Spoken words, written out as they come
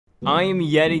I am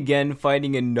yet again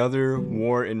fighting another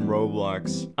war in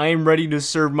Roblox. I am ready to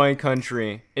serve my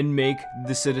country and make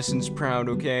the citizens proud,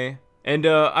 okay? And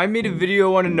I made a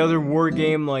video on another war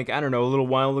game like, I don't know, a little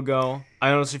while ago. I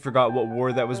honestly forgot what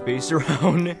war that was based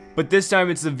around. But this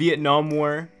time it's the Vietnam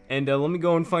War. And let me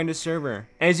go and find a server.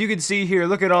 As you can see here,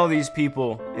 look at all these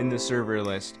people in the server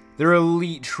list. They're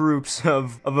elite troops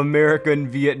of America and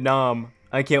Vietnam.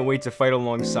 I can't wait to fight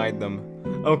alongside them.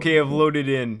 Okay, I've loaded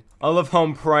in. I love how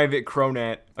I'm private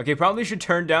Chronat. Okay, probably should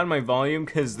turn down my volume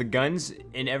because the guns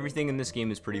and everything in this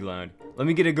game is pretty loud. Let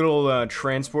me get a good old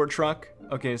transport truck.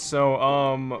 Okay, so,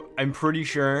 I'm pretty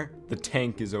sure the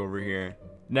tank is over here.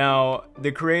 Now,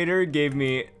 the creator gave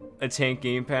me a tank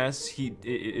game pass.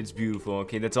 It's beautiful,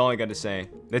 okay? That's all I gotta say.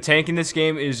 The tank in this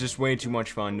game is just way too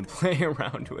much fun to play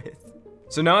around with.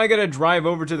 So now I gotta drive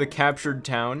over to the captured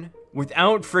town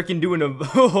without freaking doing a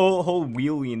whole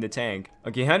wheelie in the tank.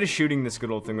 Okay, how does shooting this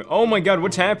good old thing? Oh my god,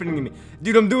 what's happening to me?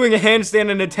 Dude, I'm doing a handstand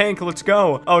in a tank, let's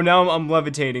go. Oh, now I'm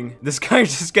levitating. This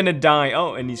guy's just gonna die.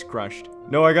 Oh, and he's crushed.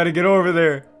 No, I gotta get over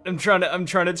there. I'm trying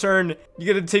to turn.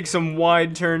 You gotta take some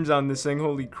wide turns on this thing,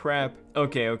 holy crap.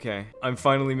 Okay, I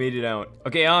finally made it out.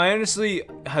 Okay, I honestly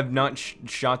have not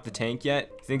shot the tank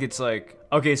yet. I think it's like,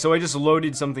 okay, so I just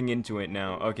loaded something into it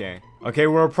now, okay. Okay,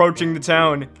 we're approaching the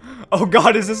town. Oh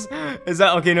god, is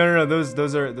that, okay, no,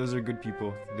 those are good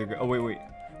people. They're good. Oh, wait,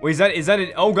 is that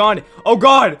it? Oh god,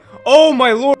 oh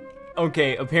my lord.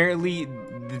 Okay, apparently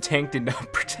the tank did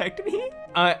not protect me.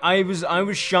 I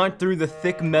was shot through the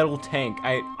thick metal tank.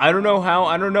 I don't know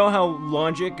how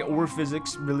logic or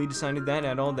physics really decided that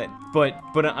at all, but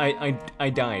I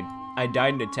died. I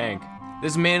died in a tank.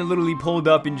 This man literally pulled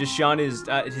up and just shot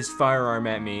his firearm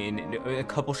at me, and a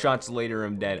couple shots later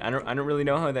I'm dead. I don't really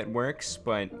know how that works,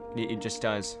 but it just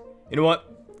does. You know what?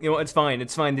 It's fine.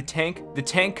 The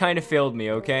tank kind of failed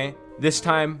me, okay? This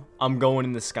time I'm going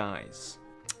in the skies.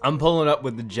 I'm pulling up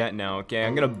with the jet now, okay?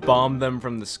 I'm gonna bomb them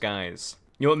from the skies.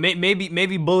 You know what,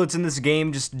 maybe bullets in this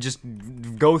game just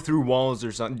go through walls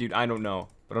or something, dude, I don't know.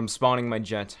 But I'm spawning my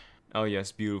jet. Oh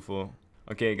yes, beautiful.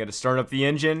 Okay, gotta start up the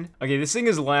engine. Okay, this thing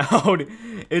is loud.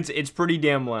 It's pretty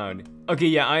damn loud. Okay,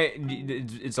 yeah,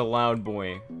 it's a loud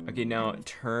boy. Okay, now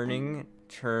turn.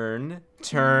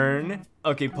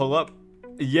 Okay, pull up.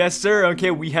 Yes, sir. Okay,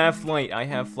 we have flight. I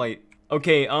have flight.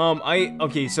 Okay,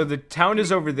 okay, so the town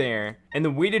is over there, and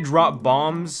the way to drop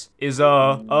bombs is,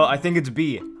 I think it's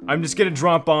B. I'm just gonna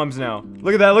drop bombs now.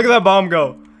 Look at that bomb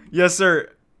go. Yes, sir.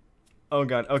 Oh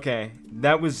god, okay.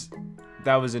 That was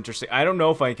interesting. I don't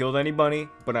know if I killed anybody,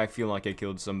 but I feel like I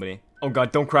killed somebody. Oh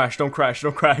god, don't crash.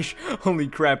 Holy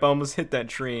crap, I almost hit that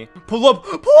tree. Pull up!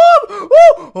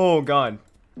 Woo! Oh god.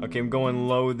 Okay, I'm going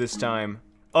low this time.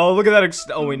 Oh, look at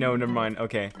that oh wait, no, never mind.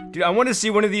 Okay. Dude, I want to see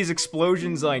one of these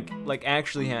explosions like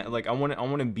actually I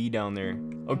want to be down there.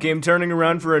 Okay, I'm turning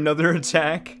around for another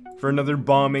attack. For another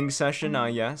bombing session,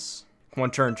 yes. Come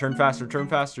on, turn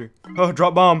faster. Oh,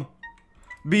 drop bomb.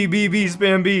 B,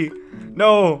 spam B.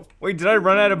 No. Wait, did I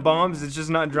run out of bombs? It's just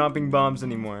not dropping bombs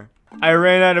anymore. I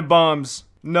ran out of bombs.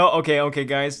 No, okay,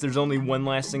 guys, there's only one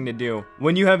last thing to do.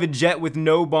 When you have a jet with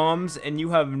no bombs and you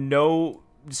have no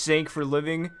sink for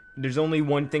living, there's only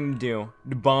one thing to do,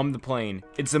 to bomb the plane.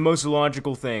 It's the most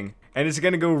logical thing. And it's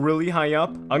gonna go really high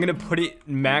up. I'm gonna put it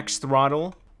max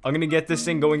throttle. I'm gonna get this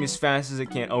thing going as fast as it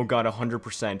can. Oh god,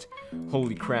 100%.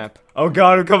 Holy crap. Oh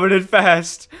god, I'm coming in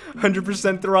fast.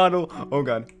 100% throttle. Oh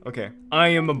god, okay. I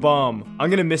am a bomb. I'm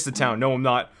gonna miss the town. No, I'm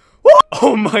not.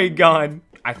 Oh my god.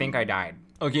 I think I died.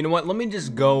 Okay, you know what? Let me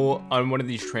just go on one of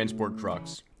these transport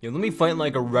trucks. Yeah, let me fight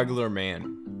like a regular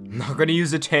man. I'm not gonna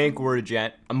use a tank or a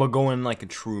jet. I'm gonna go in like a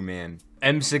true man.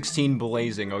 M16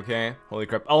 blazing, okay? Holy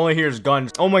crap. All I hear is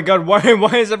guns. Oh my god, why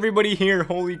is everybody here?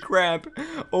 Holy crap.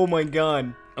 Oh my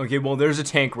god. Okay, well, there's a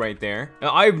tank right there.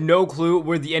 Now, I have no clue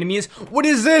where the enemy is. What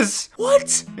is this?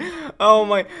 What? Oh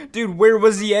my, dude, where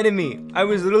was the enemy? I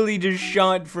was literally just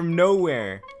shot from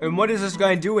nowhere. And what is this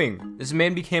guy doing? This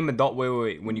man became a dolphin.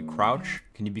 Wait. When you crouch,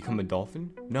 can you become a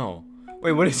dolphin? No.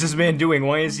 Wait, what is this man doing?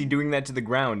 Why is he doing that to the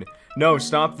ground? No,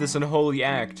 stop this unholy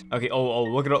act. Okay, oh,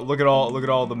 look at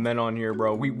all the men on here,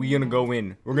 bro. We gonna go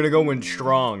in. We're gonna go in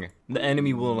strong. The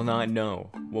enemy will not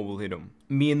know what will hit him.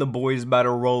 Me and the boys about to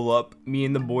roll up. Me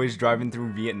and the boys driving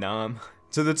through Vietnam.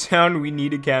 To the town, we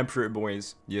need to capture it,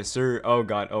 boys. Yes, sir. Oh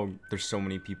god. Oh, there's so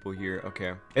many people here.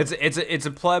 Okay. It's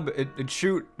a pleb. It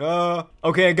shoot.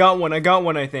 Okay, I got one,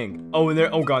 I think. Oh, and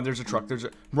there. Oh god, there's a truck.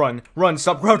 Run.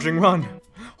 Stop crouching. Run.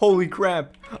 Holy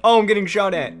crap. Oh, I'm getting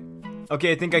shot at.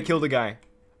 Okay, I think I killed a guy.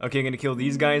 Okay, I'm gonna kill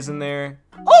these guys in there.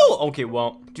 Oh, okay,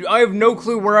 well, dude, I have no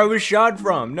clue where I was shot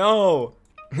from. No.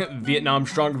 Vietnam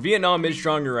stronger. Vietnam is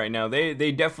stronger right now.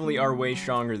 They definitely are way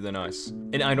stronger than us.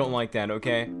 And I don't like that,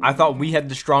 okay? I thought we had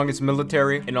the strongest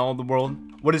military in all the world.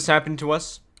 What has happened to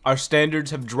us? Our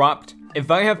standards have dropped. If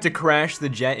I have to crash the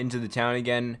jet into the town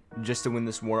again just to win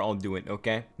this war, I'll do it,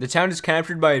 okay? The town is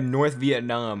captured by North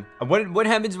Vietnam. What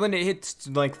happens when it hits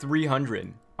like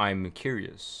 300? I'm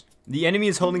curious. The enemy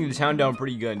is holding the town down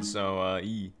pretty good, so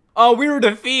Oh, we were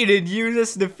defeated.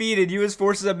 US defeated. US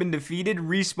forces have been defeated.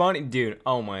 Respawning, dude.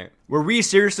 Oh my. Were we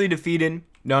seriously defeated?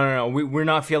 No. We're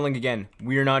not failing again.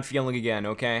 We're not failing again,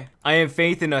 okay? I have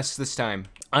faith in us this time.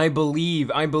 I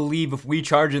believe if we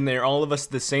charge in there, all of us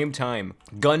at the same time,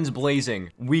 guns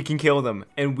blazing, we can kill them,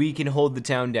 and we can hold the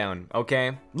town down,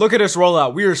 okay? Look at us roll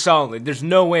out. We are solid. There's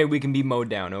no way we can be mowed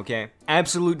down, okay?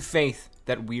 Absolute faith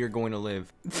that we are going to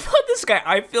live. Fuck this guy.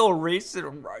 I feel racist.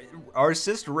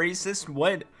 Racist,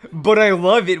 what? But I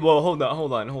love it. Well, hold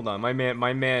on. My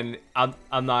man,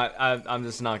 I'm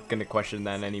just not gonna question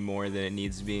that any more than it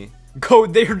needs to be. Go,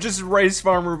 they're just rice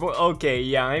farmer. Okay,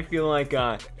 yeah, I feel like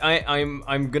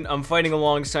I'm fighting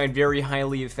alongside very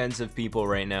highly offensive people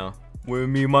right now. With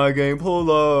me, my game, pull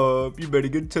up. You better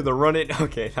get to the run it.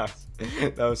 Okay,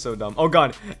 that was so dumb. Oh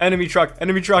god, enemy truck.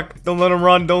 Don't let him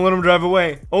run. Don't let him drive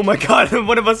away. Oh my god,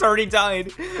 one of us already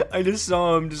died. I just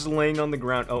saw him just laying on the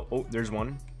ground. Oh, there's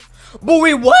one. But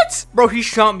wait, what? Bro, he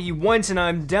shot me once and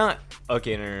I'm done.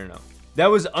 Okay, no. That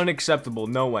was unacceptable.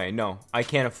 No way. No, I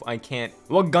can't.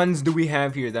 What guns do we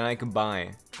have here that I can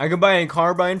buy? I can buy a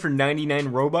carbine for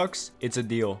 99 Robux. It's a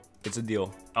deal.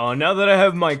 Now that I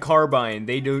have my carbine,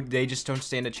 they just don't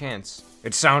stand a chance.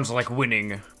 It sounds like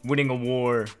winning a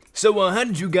war. So, how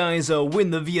did you guys,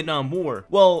 win the Vietnam War?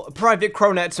 Well, Private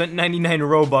Chronat spent 99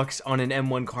 Robux on an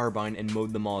M1 carbine and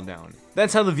mowed them all down.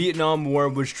 That's how the Vietnam War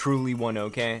was truly won,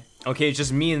 okay? Okay, it's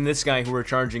just me and this guy who are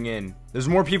charging in. There's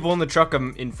more people in the truck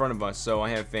in front of us, so I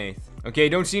have faith. Okay,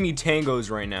 don't see any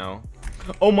tangos right now.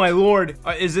 Oh my lord,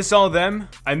 is this all them?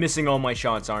 I'm missing all my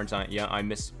shots, aren't I? Yeah, I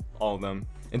missed all of them.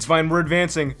 It's fine, we're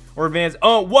advancing.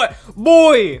 Oh, what?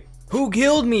 Boy! Who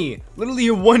killed me? Literally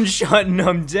a one shot and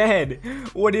I'm dead.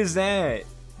 What is that?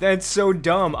 That's so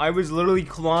dumb. I was literally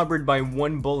clobbered by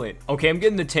one bullet. Okay, I'm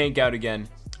getting the tank out again.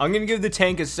 I'm gonna give the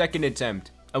tank a second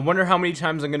attempt. I wonder how many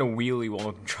times I'm gonna wheelie while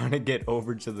I'm trying to get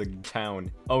over to the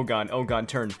town. Oh god,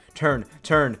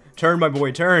 turn, my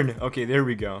boy, turn. Okay, there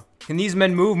we go. Can these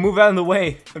men move out of the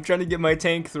way? I'm trying to get my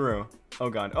tank through. Oh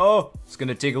god, oh, it's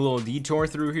gonna take a little detour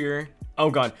through here. Oh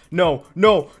god, no,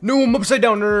 I'm upside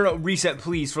down. No, reset,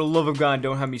 please, for the love of god,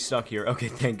 don't have me stuck here. Okay,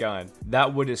 thank god.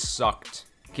 That would have sucked.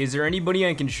 Okay, is there anybody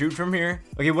I can shoot from here?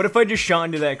 Okay, what if I just shot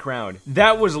into that crowd?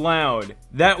 That was loud.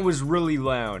 That was really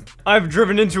loud. I've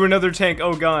driven into another tank.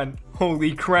 Oh god.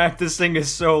 Holy crap, this thing is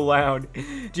so loud.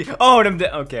 Oh, and I'm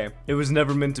dead. Okay, it was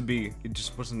never meant to be. It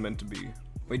just wasn't meant to be.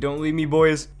 Wait, don't leave me,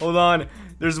 boys. Hold on.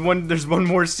 There's one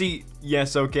more seat.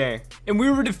 Yes, okay. And we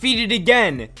were defeated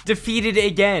again.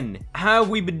 How have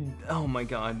we been? Oh my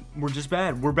god. We're just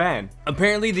bad. We're bad.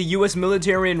 Apparently, the US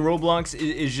military in Roblox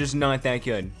is just not that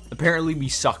good. Apparently, we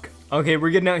suck. Okay,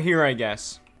 we're getting out here, I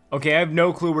guess. Okay, I have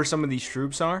no clue where some of these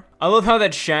troops are. I love how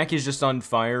that shack is just on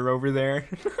fire over there.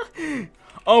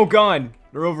 Oh god.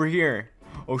 They're over here.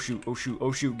 Oh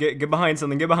shoot. Get behind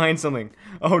something.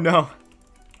 Oh no.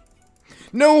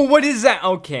 No, what is that?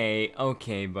 Okay,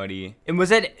 buddy. And was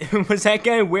that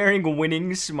guy wearing a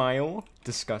winning smile?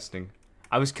 Disgusting.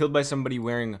 I was killed by somebody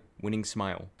wearing winning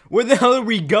smile. Where the hell are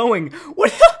we going?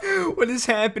 What is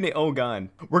happening? Oh god.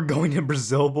 We're going to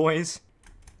Brazil, boys.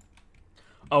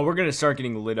 Oh, we're gonna start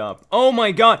getting lit up. Oh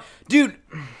my god, dude.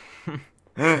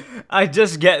 I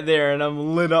just get there and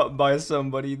I'm lit up by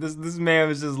somebody. This man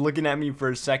was just looking at me for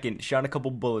a second, shot a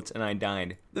couple bullets, and I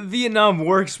died. The Vietnam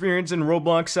War experience in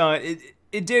Roblox,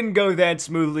 it didn't go that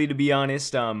smoothly, to be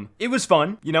honest. It was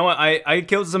fun. You know, I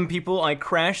killed some people, I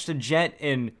crashed a jet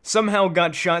and somehow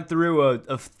got shot through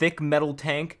a thick metal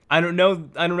tank. I don't know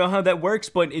how that works,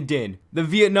 but it did. The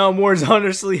Vietnam War is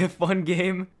honestly a fun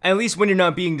game, at least when you're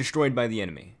not being destroyed by the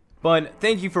enemy. But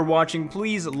thank you for watching.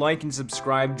 Please like and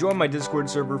subscribe, join my Discord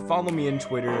server, follow me on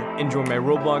Twitter, and join my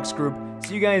Roblox group.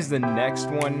 See you guys in the next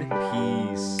one.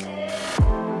 Peace.